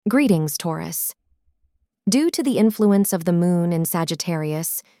Greetings, Taurus. Due to the influence of the moon in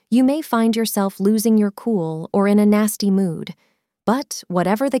Sagittarius, you may find yourself losing your cool or in a nasty mood. But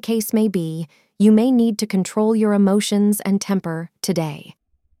whatever the case may be, you may need to control your emotions and temper today.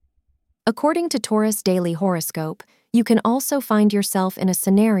 According to Taurus Daily Horoscope, you can also find yourself in a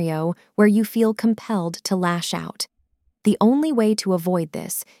scenario where you feel compelled to lash out. The only way to avoid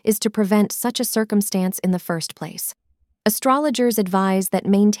this is to prevent such a circumstance in the first place. Astrologers advise that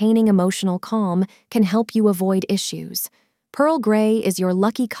maintaining emotional calm can help you avoid issues. Pearl gray is your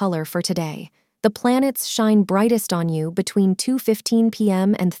lucky color for today. The planets shine brightest on you between 2:15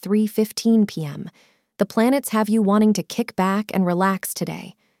 p.m. and 3:15 p.m. The planets have you wanting to kick back and relax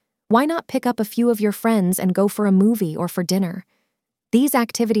today. Why not pick up a few of your friends and go for a movie or for dinner? These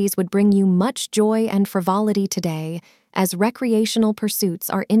activities would bring you much joy and frivolity today, as recreational pursuits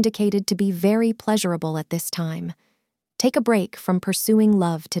are indicated to be very pleasurable at this time. Take a break from pursuing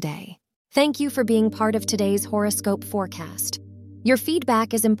love today. Thank you for being part of today's horoscope forecast. Your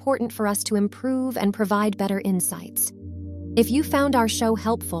feedback is important for us to improve and provide better insights. If you found our show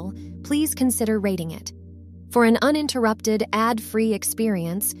helpful, please consider rating it. For an uninterrupted, ad-free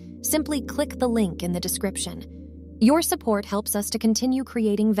experience, simply click the link in the description. Your support helps us to continue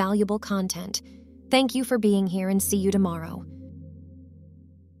creating valuable content. Thank you for being here and see you tomorrow.